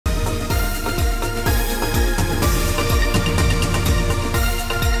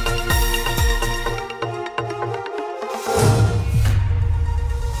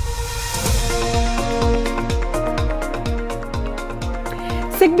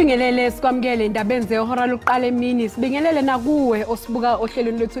Sibingelele sikwamukele indabeni zehora lokuqala emini sibingelele nakuwe osibuka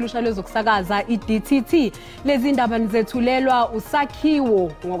ohlelweni lwethu lusha lezokusakaza iDTT lezi ndaba nizethulelwa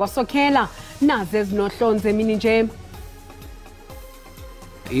usakhiwo ngokwasokhela naze ezinohlonze emini nje.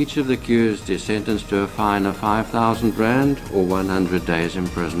 Each of the accused is sentenced to a fine of 5,000 rand or 100 days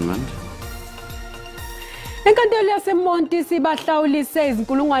imprisonment. Enkantolo yaseMonti sibahlawulise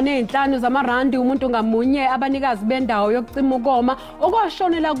izinkulungwane ezinhlanu zamarandi umuntu ngamunye abanikazi bendawo yokucima ukoma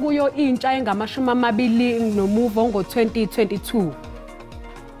okwashonela kuyo intsha engama-20 nomuvo ngo-2022.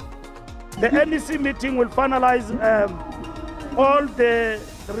 The NEC meeting will finalize all the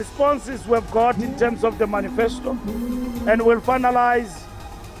responses we've got in terms of the manifesto, and will finalize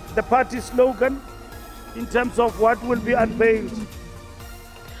the party slogan in terms of what will be unveiled.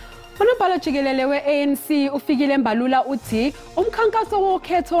 Unobhala jikelele we-ANC ufikile Mbalula uthi umkhankaso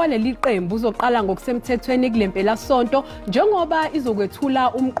wokhetho waleli qembu uzoqala ngokusemthethweni kulempela sonto njengoba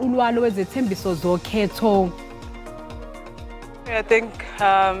izokwethula umqulwalo wezethembiso zokhetho. I think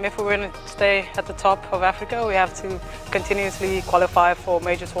if we're going to stay at the top of Africa, we have to continuously qualify for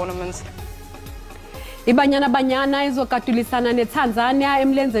major tournaments. Ibanyana izokatulisana neTanzania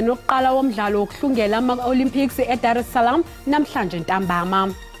emlenzeni wokuqala womdlalo wokuhlungela ama-Olympics eDar es Salaam namhlanje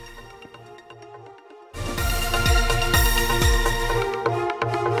ntambama.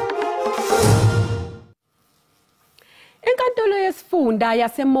 Enkantolo yesifunda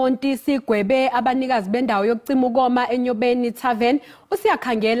yaseMonti sigwebe abanikazi bendawo yokucima ukoma eNyobeni Tavern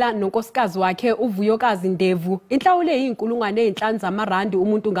usiyakhangela nonkosikazi wakhe uVuyokazi Ndevu inhlawulo eyinkulungwane ezinhlanu zamarandi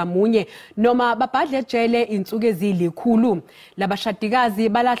umuntu ngamunye noma babhadle ejele insuku ezilikhulu. Labashadikazi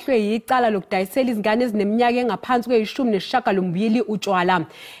balahlwe yicala lokudayisela izingane ezineminyaka engaphansi kwe-18 utshwala.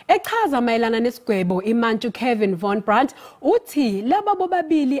 Echaza mayelana nesigwebo iMantu Kevin von Brandt uthi laba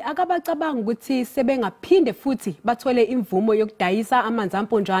bobabili akabacabanga ukuthi sebengaphinde futhi bathole imvumo yokudayisa amanzi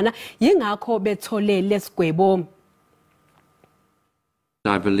amponjwana yingakho bethole lesigwebo.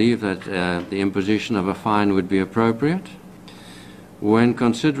 I believe that the imposition of a fine would be appropriate. When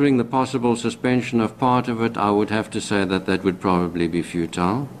considering the possible suspension of part of it, I would have to say that that would probably be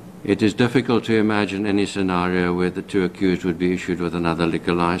futile. It is difficult to imagine any scenario where the two accused would be issued with another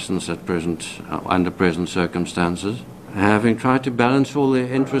liquor license at under present circumstances. Having tried to balance all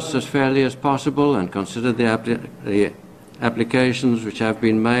their interests as fairly as possible and consider the applications which have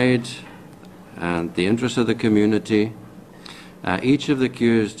been made and the interests of the community, each of the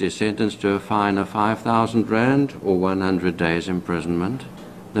accused is sentenced to a fine of 5,000 rand or 100 days imprisonment.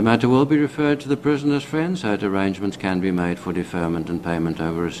 The matter will be referred to the prisoner's friends so that arrangements can be made for deferment and payment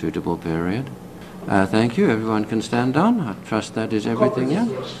over a suitable period. Thank you. Everyone can stand down. I trust that is everything, yeah?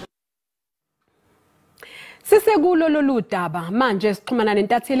 Sisekulo lolu daba manje sixhumana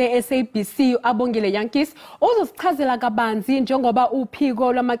nentatheli SABC Abongile Yankees ozosichazela kabanzi njengoba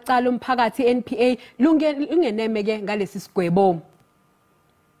uphiko lwamacala omphakathi NPA lungenemeke ngalesi sigwebo.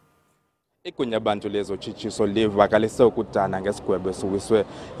 Igunya abantu lezotshitsiso livakalise ukudana ngesigwebo esiwiswe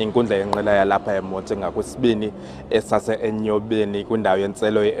inkundla yenqila yalapha eMonti ngakwesibini esase eNyobeni kwindawo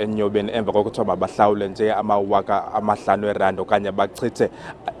yentselo eNyobeni emva kokuthi bahlawule nje ama5,000 okanye bachithe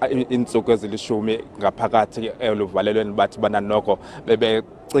insuku ezilishumi ngaphakathi eluvalelweni bathi bana noko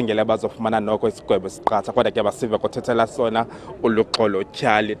bebecingele bazofumana noko isigwebo siqatha kodwa ke basive kothethela sona uluxolo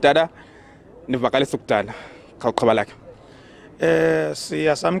tyhali. Tata nivakalise ukudana qhaqhaba lakhe.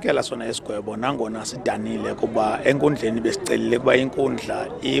 Siyasamkela sona isigwebo nangona sidanile kuba enkundleni besicelile kuba inkundla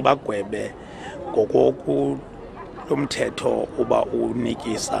ibagwebe ngokoku lomthetho uba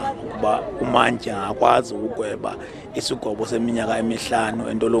unikisa ukuba umantya akwazi ukugweba isigwebo seminyaka emihlanu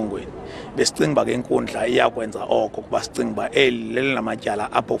entolongweni. Besicinga ba ke inkundla iyakwenza oko kuba sicinga ba eli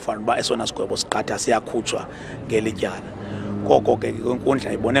namatyala apho kufanele ba esona sigwebo siqatha siyakhutshwa ngelityala. Koko ke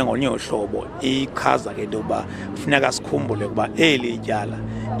inkundla ibone ngolunye uhlobo ichaza ke into yokuba kufuneka sikhumbule ukuba eli tyala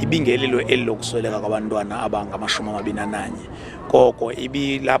ibingelilo elilokusweleka kwabantwana abangama-21. Koko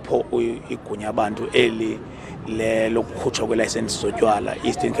ibilapho igunya abantu eli lokukhutshwa kwelayisensi zotywala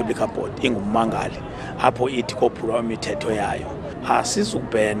Eastern Cape Liquor Board ingummangali apho ithi kophulwa imithetho yayo.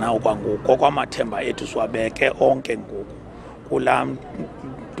 Asizukubhena okwangoku kwamathemba ethu siwabeke onke ngoku kulaa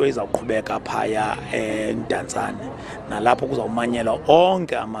nto izawuqhubeka phaya eNdantsane nalapho kuzawumanyelwa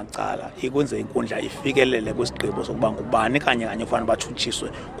onke amacala ikwenze inkundla ifikelele kwisigqibo sokuba ngubani kanye kufanele batshutshiswe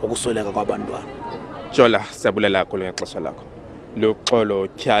ngokusweleka kwabantwana. Jola siyabulela kulo ngexesha lakho. Luxolo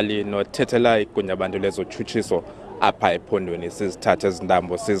tyhali nothethela igunya abantu lezotshutshiso apha ephondweni sizithathe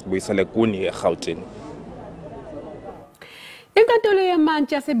ezindambo sizibuyisele kuni eRhawutini. Inkantolo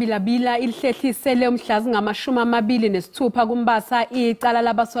yamantshi yaseBilabila ilihlehlise umhlazi ngama-26 kuMbasa icala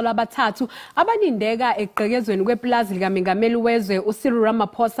labasolwa abathathu abanindeka egqekezweni kweplazi likaMengameli wezwe uCyril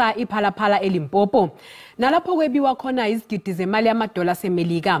Ramaphosa iPhalaphala eLimpopo. Nalapho kwebiwa khona izigidi zemali yamadola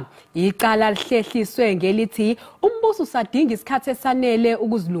aseMelika. Icala lihlehliswe ngelithi umbuso usadinga isikhathi esanele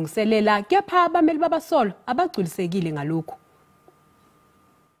ukuzilungiselela kepha abameli babasolwa abagculisekile ngalokho.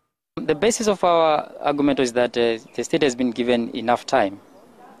 The basis of our argument is that the state has been given enough time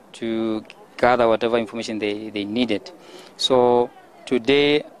to gather whatever information they needed. So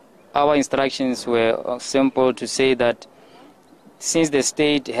today our instructions were simple to say that since the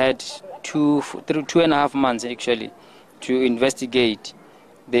state had 2.5 months actually to investigate,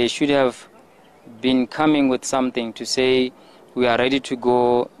 they should have been coming with something to say we are ready to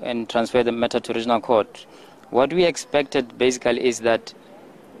go and transfer the matter to regional court. What we expected basically is that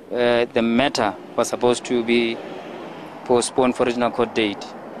the matter was supposed to be postponed for regional court date.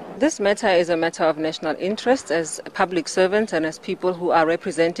 This matter is a matter of national interest. As public servants and as people who are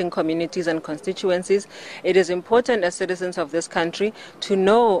representing communities and constituencies, it is important as citizens of this country to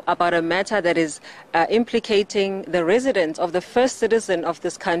know about a matter that is implicating the residents of the first citizen of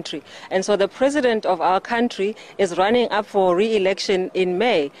this country. And so the president of our country is running up for re-election in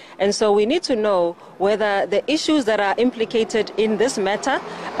May. And so we need to know whether the issues that are implicated in this matter,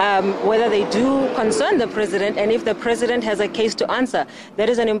 whether they do concern the president, and if the president has a case to answer. That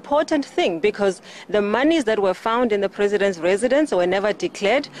is an important thing because the monies that were found in the president's residence were never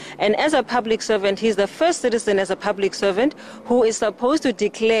declared. And as a public servant, he's the first citizen as a public servant who is supposed to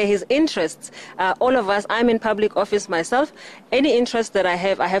declare his interests. All of us, I'm in public office myself. Any interest that I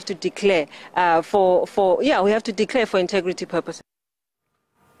have to declare we have to declare for integrity purposes.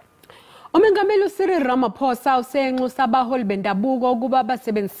 Umengameli uCyril Ramaphosa usenxusa abaholi bendabuko ukuba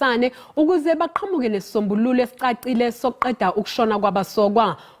basebenzisane ukuze baqhamuke nesisombululo esicacile sokuqeda ukushona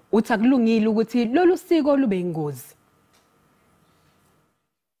kwabasokwa. Uthi akulungile ukuthi lolu siko lube ingozi.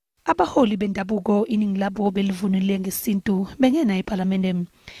 Abaholi bendabuko iningi labo belivunule ngesintu bengena eParliament.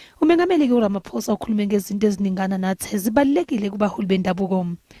 Umengameli uRamaphosa ukhulume ngezinto eziningana nathi zibalekile kubaholi bendabuko.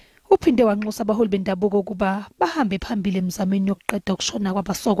 Uphinde wanxusa abaholi bendabuko ukuba bahambe phambili emzamweni yokuqeda ukushona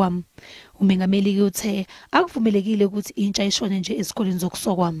kwabasokwa. Umengameli uthe akuvumelekile ukuthi intsha ishone nje ezikoleni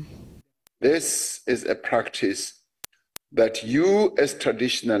zokusokwa. This is a practice that you as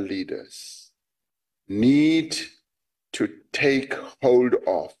traditional leaders need to take hold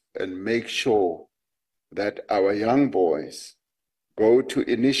of and make sure that our young boys go to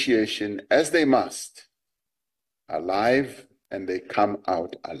initiation as they must, alive, and they come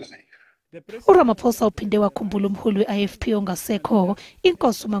out alive. uRamaphosa uphinde wakhumbula umholi we-IFP ongasekho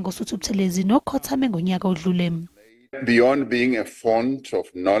inkosi uMangosuthu Buthelezi nokhothame ngonyaka odlule. Beyond being a font of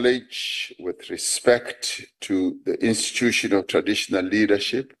knowledge with respect to the institution of traditional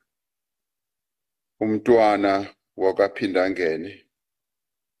leadership, Umntwana wakaPhindangene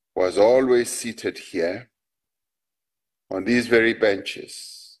was always seated here on these very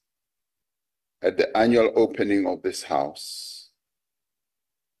benches at the annual opening of this house.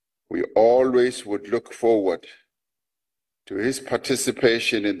 We always would look forward to his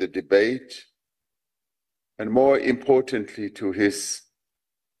participation in the debate and more importantly to his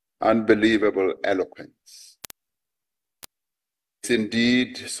unbelievable eloquence. It's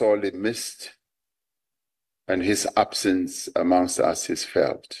indeed sorely missed and his absence amongst us is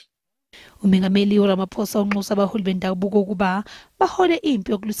felt. Umengameli uRamaphosa unxusa abaholi bendabuko ukuba bahole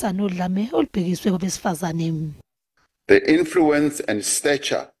impi yokulisana odlame olubhekiswe kwabesifazane. The influence and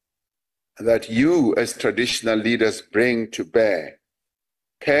stature that you as traditional leaders bring to bear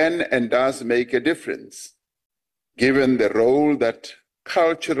can and does make a difference, given the role that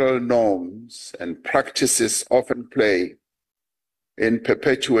cultural norms and practices often play in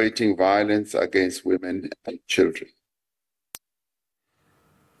perpetuating violence against women and children.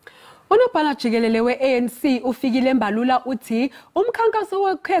 Unobhala jikelele we-ANC ufikile Mbalula uthi umkhankaso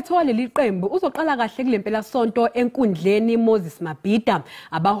wekhetho waleli qembu uzoqala kahle kulempela sonto enkundleni Moses Mabhida.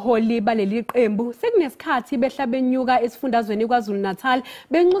 Abaholi baleli qembu sekunesikhathi behla benyuka esifundazweni KwaZulu-Natal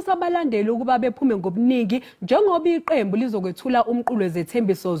benxusa abalandeli ukuba bephume ngobuningi njengoba iqembu lizokwethula umqulo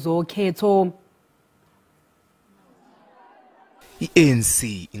wezethembiso zokhetho. I-ANC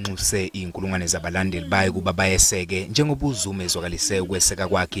inxuse inkulungwane zabalandeli bayo kuba bayeseke njengoba uZuma ezwakalise ukweseka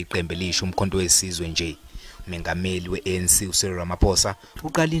kwakhe iqembu elisha umkhonto wesizwe nje. Umengameli we-ANC uCyril Ramaphosa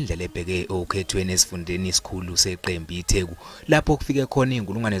uqala indlela ebheke okhethweni esifundeni isikhulu seqembu iTheku lapho kufike khona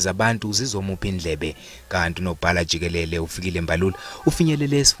inkulungwane zabantu zizomupha indlebe kanti unobhala jikelele ufikile Mbalula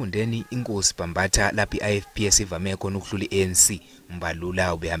ufinyelele esifundeni inkosi Bambatha lapho iIFP esivame khona ukudlula iANC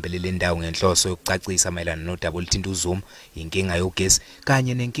Mbalula ubehambelele indawo ngenhloso yokucacisa mayelana nodaba oluthinta uZuma, inkinga yogesi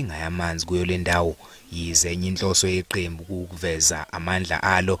kanye nenkinga yamanzi kuyo le ndawo. Yize enye inhloso yeqembu ukuveza amandla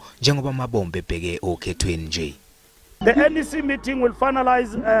alo njengoba amabombe ebheke okhethweni nje. The NEC meeting will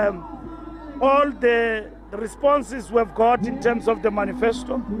finalize all the responses we've got in terms of the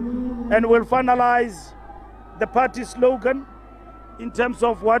manifesto, and will finalize the party slogan in terms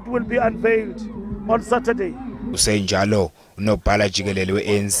of what will be unveiled on Saturday. Usenjalo unobhala jikelele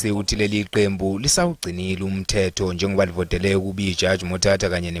we-ANC uthi leli qembu lisawugcinile umthetho njengoba livotele ukuba ijaji Mothatha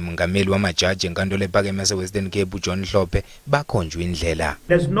kanye nemongameli wamajaji enkantolo ephakeme yase-Western Cape uJohn Hlophe bakhonjwe indlela.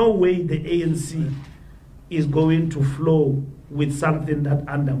 There's no way the ANC is going to flow with something that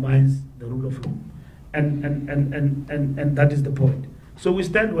undermines the rule of law. And that is the point. So we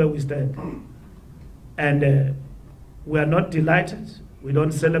stand where we stand. And we are not delighted, we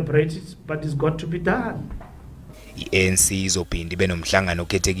don't celebrate it, but it's got to be done. I-ANC izophinda ibe nomhlangano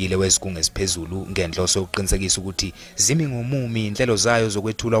okhethekile wezikhungo eziphezulu ngenhloso yokuqinisekisa ukuthi zimi ngomumi inhlelo zayo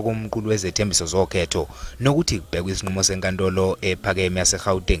zokwethulwa komqulu wezethembiso zokhetho nokuthi kubhekwe isinqumo senkantolo ephakeme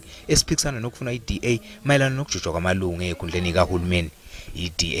yase-Gauteng esiphikisana nokufuna i-DA mayelana nokujujwa kwamalungu ekhundleni kahulumeni.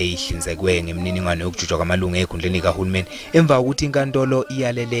 I-DA ihlinzekwe ngemininingwane yokujujwa kwamalungu ekhundleni kahulumeni emva kokuthi inkantolo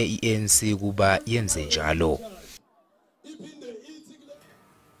iyalele i-ANC kuba yenze njalo.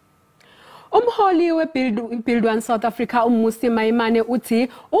 Umholi we-Build One South Africa uMmusi Maimane uthi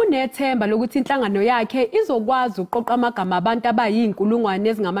unethemba lokuthi inhlangano yakhe izokwazi ukuqoqa amagama abantu abayinkulungwane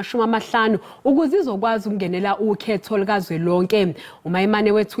ezingama-50 ukuze izokwazi ukungenela ukhetho likazwelonke.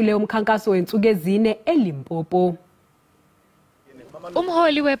 uMaimane wethule umkhankaso wensuku ezine eLimpopo.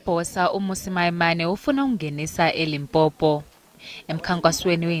 Umholi weBhosa uMmusi Maimane ufuna ukungenisa eLimpopo.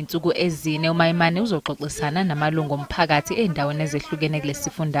 Emkhankasweni weinsuku ezine uMaimane uzoxoxisana namalungu omphakathi endaweni ezehlukene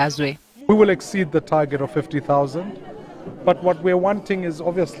kulesifundazwe. We will exceed the target of 50,000, but what we're wanting is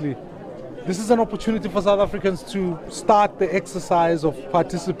obviously, this is an opportunity for South Africans to start the exercise of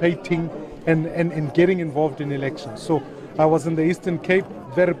participating and getting involved in elections. So I was in the Eastern Cape,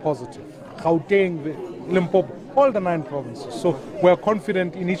 very positive. Gauteng, Limpopo, all the 9 provinces. So we're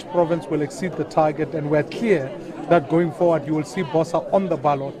confident in each province will exceed the target, and we're clear that going forward you will see Bosa on the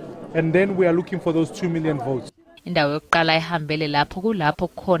ballot, and then we are looking for those 2 million votes. Indawo yokuqala ehambele lapho kulapho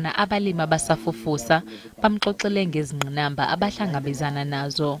khona abalimi abasafufusa bamxoxele ngezingqinamba abahlangabezana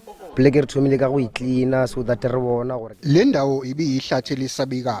nazo. Le ndawo ibiyihlathi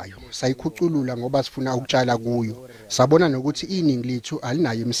elisabekayo sayikhuculula ngoba sifuna ukutshala kuyo. Sabona nokuthi iningi lethu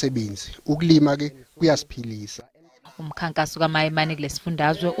alinayo imisebenzi. Ukulima ke kuyasiphilisa. Umkhankaso kaMaimane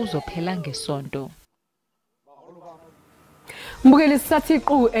kulesifundazwe uzophela ngesonto. Mbukeli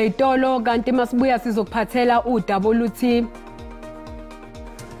sisathiqu eitolo kanti masibuya sizokuphathela udaba oluthi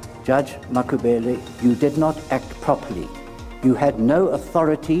Judge Makubele, you did not act properly. You had no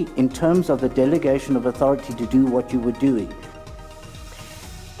authority in terms of the delegation of authority to do what you were doing.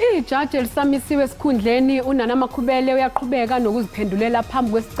 Ijaji elisamisiwe esikhundleni uNana Makubele uyaqhubeka nokuziphendulela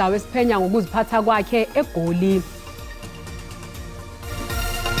phambi kwesigcawu esiphenya ngokuziphatha kwakhe eGoli.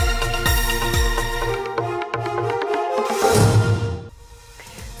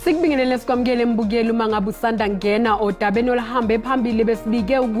 Sikubingelele sikwamukele mbukeli uma ngabe usanda ngena odabeni oluhambe phambili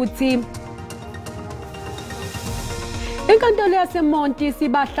besibike ukuthi inkantolo yaseMonti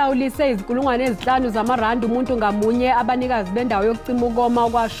sibahlawulise izinkulungwane ezinhlanu zamarandi umuntu ngamunye abanikazi bendawo yokucima ukoma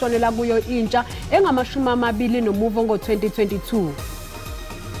okwashonela kuyo intsha engama-20 nomuvo ngo-2022.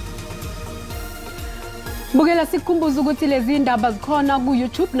 Mbukela sikhumbuza ukuthi lezi ndaba zikhona ku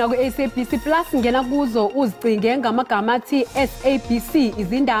YouTube na ku SABC Plus, ngena kuzo uzicinge ngamagama athi SABC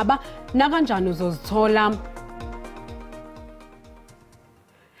izindaba na kanjani uzozithola.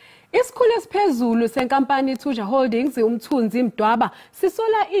 Isikhulu esiphezulu senkampani Thuja Holdings umthunzi Mdwaba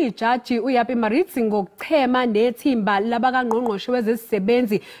sisola ijaji uYapi Maritsi ngokuchema nethimba labakangqongqoshe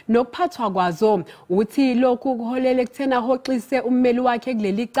wezezisebenzi nokuphathwa kwazo. Uthi lokhu kuholele ekuthena hoxise ummeli wakhe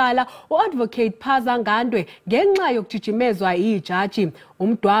kuleli cala uAdvocate Phaza Ngandwe ngenxa yokujijimezwa ijaji.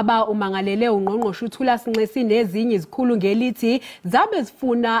 Umdwaba umangalele ungqongqoshe uThula Sinxesi nezinye izikhulu ngelithi zabe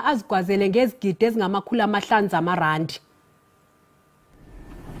zifuna azigwazele ngezigidi ezingama-500 zamarandi.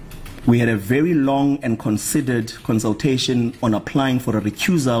 We had a very long and considered consultation on applying for a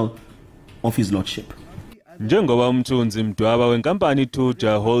recusal of his lordship. Njengoba umthunzi Mdwaba wenkampani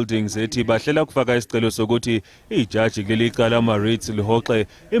Thuja Holdings ethi bahlela kufaka isicelo sokuthi ijaji kuleli cala Maritz lihoxe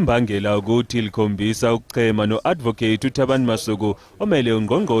imbangela ukuthi likhombisa ukuchema noadvocate uThabani Masuku omele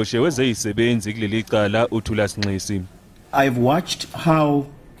ungqongqoshe wezezisebenzi kuleli cala uThula Sinxesi. I've watched how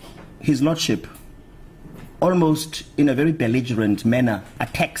his lordship almost in a very belligerent manner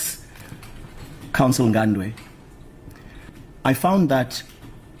attacks Council Ngandwe. I found that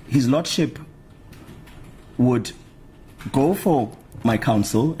His Lordship would go for my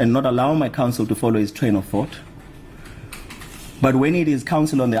counsel and not allow my counsel to follow his train of thought. But when it is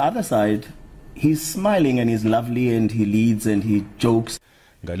counsel on the other side, he's smiling and he's lovely and he leads and he jokes.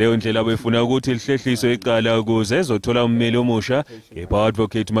 Ngaleyo ndlela befuna ukuthi lihlehliswe icala ukuze ezothola ummeli omusha, kepha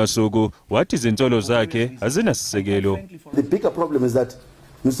advocate Masuku wathi izinsolo zakhe azinasisekelo. The bigger problem is that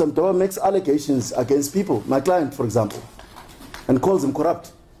Mr. Mdoba makes allegations against people, my client for example, and calls him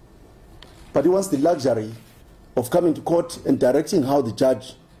corrupt. But he wants the luxury of coming to court and directing how the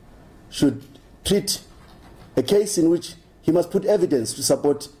judge should treat a case in which he must put evidence to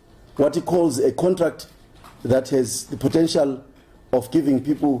support what he calls a contract that has the potential of giving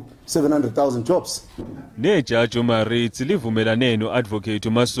people 700,000 jobs. Nejudge uMaritz livumelane no-advocate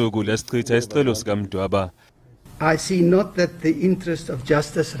uMasuku lesichitha isicelo sikaMdwaba. I see not that the interests of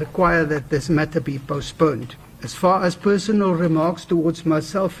justice require that this matter be postponed. As far as personal remarks towards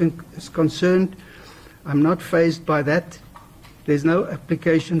myself is concerned, I'm not fazed by that. There's no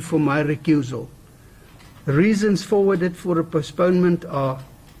application for my recusal. The reasons forwarded for a postponement are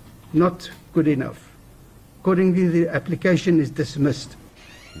not good enough. Accordingly, the application is dismissed.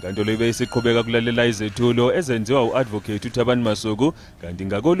 Inkantolo ibe isiqhubeka kulalela izethulo ezenziwa u-advocate uThabani Masuku, kanti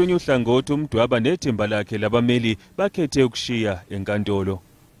ngakolunye uhlangothi uMdwaba nethimba lakhe labameli bakhethe ukushiya enkantolo.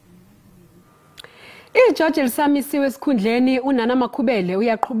 Ijaji elisamisiwe esikhundleni uNana Makhubele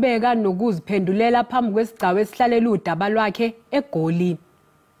uyaqhubeka nokuziphendulela phambi kwesigcawu esihlalela udaba lwakhe eGoli.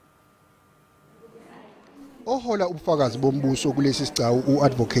 Ohola ubufakazi bombuso kulesi sigcawu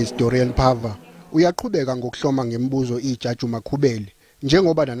uadvocate Dorian Pava uyaqhubeka ngokuhloma ngemibuzo ijaji uMakhubele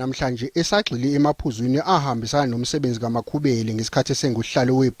njengoba namhlanje esagxile emaphuzwini ahambisana nomsebenzi kaMakhubele ngesikhathi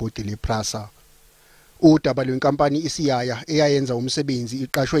senguhlalo webhodi lePrasa. Udaba lwenkampani isiyaya eyayenza umsebenzi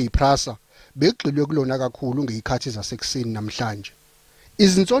iqashwe yiPrasa begxilwe kulona kakhulu ngezikhathi zasekuseni namhlanje.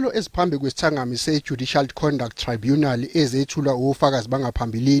 Izinsolo eziphambi kwesithangami se-Judicial Conduct Tribunal ezethulwa ubufakazi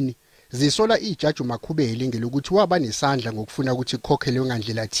bangaphambilini zisola ijaji uMakhubele ngelokuthi waba nesandla ngokufuna ukuthi ikhokhelwe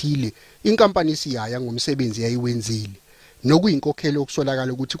ngandlela thile inkampani isiyaya ngomsebenzi yayiwenzile nokuyinkokhelo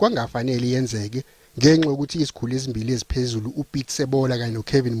okusolakala ukuthi kwangafanele yenzeke ngenxa yokuthi izikhulu ezimbili eziphezulu uPete Sebola kanye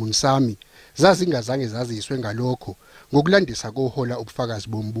noKevin Munsami zazingazange zaziswe ngalokho ngokulandisa kohola ubufakazi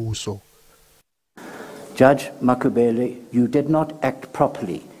bombuso. Judge Makhubele, you did not act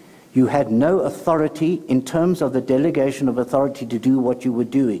properly. You had no authority in terms of the delegation of authority to do what you were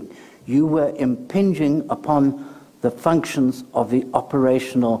doing. You were impinging upon the functions of the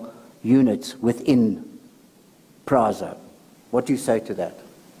operational units within PRASA. What do you say to that?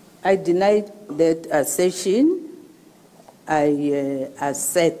 I denied that assertion. I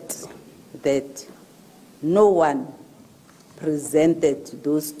assert that no one presented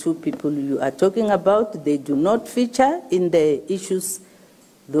those two people you are talking about. They do not feature in the issues,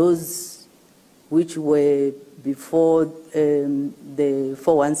 those which were before the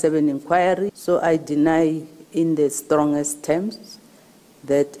 417 inquiry. So I deny in the strongest terms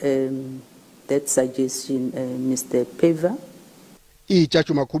that that suggestion, Mr. Peva.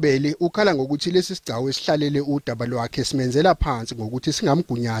 Ijaji uMakhubele ukhala ngokuthi lesi sigcawu esihlalele udaba lwakhe simenzela phansi ngokuthi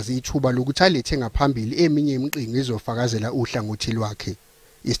singamgunyazi ithuba lokuthi alethe ngaphambili eminye imiqingo izofakazela uhlangothi lwakhe.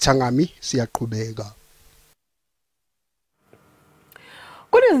 Isithangami siyaqhubeka.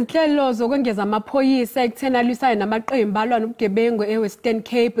 Kunezinhlelo zokwengeza amaphoyisa ekuthena alwisane namaqembu alwa nobugebengu eWestern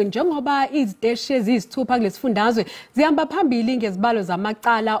Cape njengoba iziteshi eziyisithupha kulesifundazwe zihamba phambili ngezibalo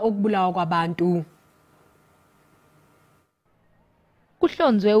zamacala okubulawa kwabantu.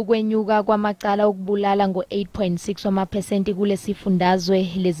 Kuhlonzwe ukwenyuka kwamacala okubulala ngo-8.6 wamaphesenti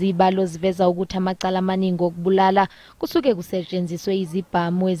kulesifundazwe. Lezi zibalo ziveza ukuthi amacala amaningi okubulala kusuke kusetshenziswe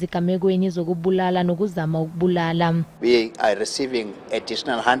izibhamu ezigamekweni zokubulala nokuzama ukubulala. We are receiving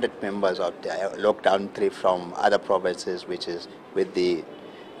additional 100 members of the lockdown 3 from other provinces, which is with the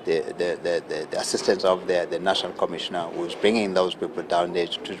assistance of the National Commissioner, who is bringing those people down there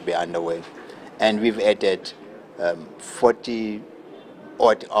to be underway. And we've added 40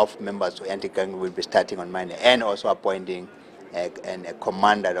 odd of members to anti-gang will be starting on Monday, and also appointing a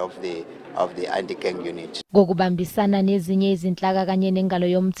commander of the anti-gang unit. Ngokubambisana nezinye izinhlaka kanye nengalo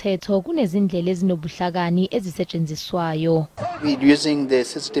yomthetho kunezindlela ezinobuhlakani ezisetshenziswayo. We're using the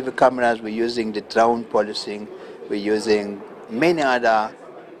CCTV cameras, we're using the drone policing, we're using many other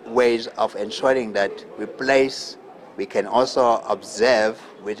ways of ensuring that we can also observe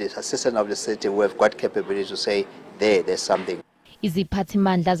with the assistance of the city who have got capability to say there's something.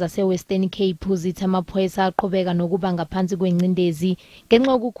 Iziphathimandla zase-Western Cape zithi amaphoyisa aqhubeka nokuba ngaphansi kwencindezi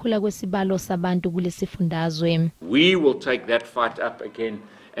ngenxa yokukhula kwesibalo sabantu kulesifundazwe. We will take that fight up again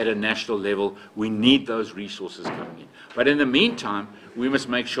at a national level, we need those resources coming in. But in the meantime, we must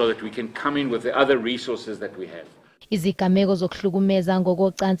make sure that we can come in with the other resources that we have. Izigameko zokuhlukumeza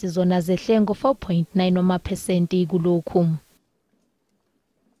ngokocansi zona zehle ngo-4.9% kulokhu.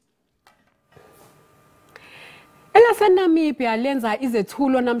 ElaseNamibia lenza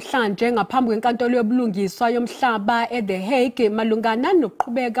izethulo namhlanje ngaphambi kwenkantolo yobulungiswa yomhlaba eThe Hague malungana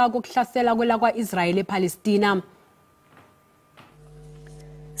nokuqhubeka kokuhlasela kwelakwa-Israel ePalestina.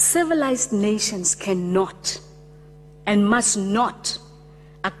 Civilized nations cannot and must not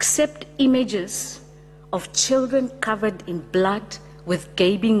accept images of children covered in blood with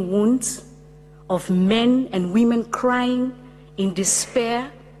gaping wounds, of men and women crying in despair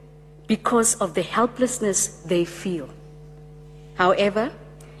because of the helplessness they feel. However,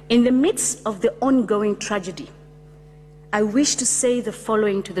 in the midst of the ongoing tragedy, I wish to say the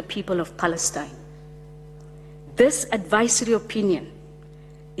following to the people of Palestine. This advisory opinion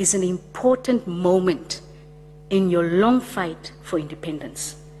is an important moment in your long fight for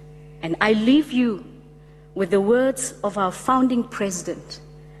independence. And I leave you with the words of our founding president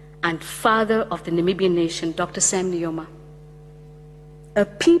and father of the Namibian nation, Dr. Sam Nujoma. A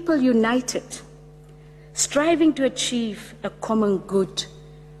people united, striving to achieve a common good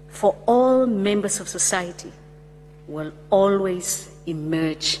for all members of society, will always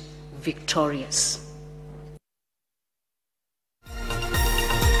emerge victorious.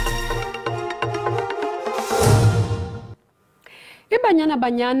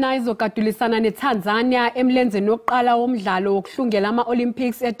 iBanyana izokatulisana neTanzania emlenzeni wokuqala womdlalo wokuhlungela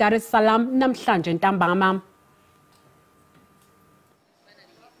ama-Olympics eDar es Salaam namhlanje ntambama.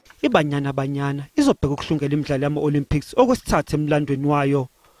 iBanyana izobheka ukuhlungela imidlalo yama-Olympics okwesithathu emlandweni wayo.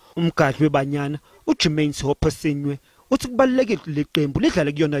 Umgadli weBanyana uJermaine Sihophosinywe uthi kubalulekile leqembu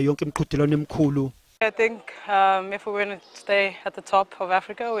lidlale kuyona yonke imiqhudelwano emikhulu. I think if we want to stay at the top of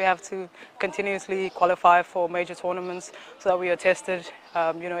Africa, we have to continuously qualify for major tournaments so that we are tested,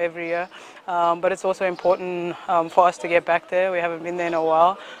 every year. But it's also important for us to get back there. We haven't been there in a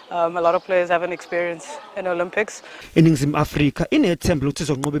while. A lot of players haven't experienced in Olympics. INingizimu Afrika inethemba lokuthi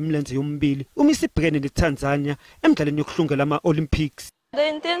izonqoba imilenze yomibili uma isibhekene neTanzania emidlalweni yokuhlungela ama-Olympics. The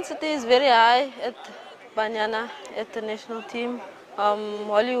intensity is very high at Banyana, at the national team.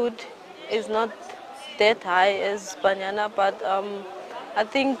 Hollywood is not that high as Banyana, but I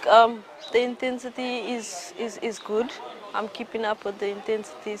think the intensity is good. I'm keeping up with the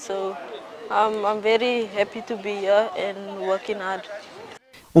intensity, so I'm very happy to be here and working hard.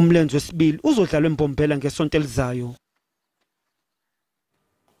 Umlenze wesibili uzodlalwa eMbombela ngesonto elizayo.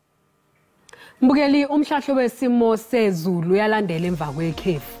 Mbukeli umhlahlo wesimo sezulu yalandela emva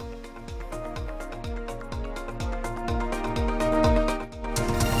kwekhefu.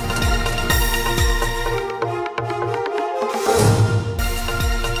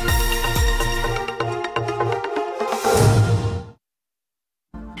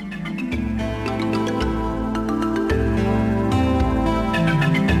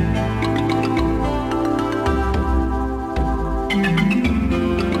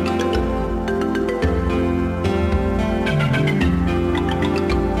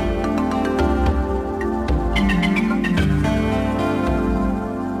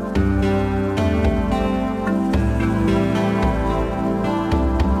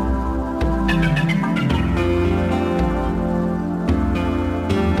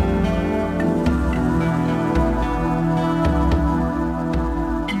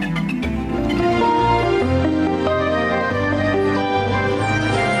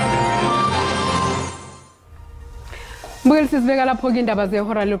 Mbukeli sizibeka lapho ke indaba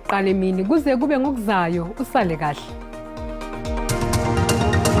zehora lokuqala emini kuze kube ngokuzayo usale kahle.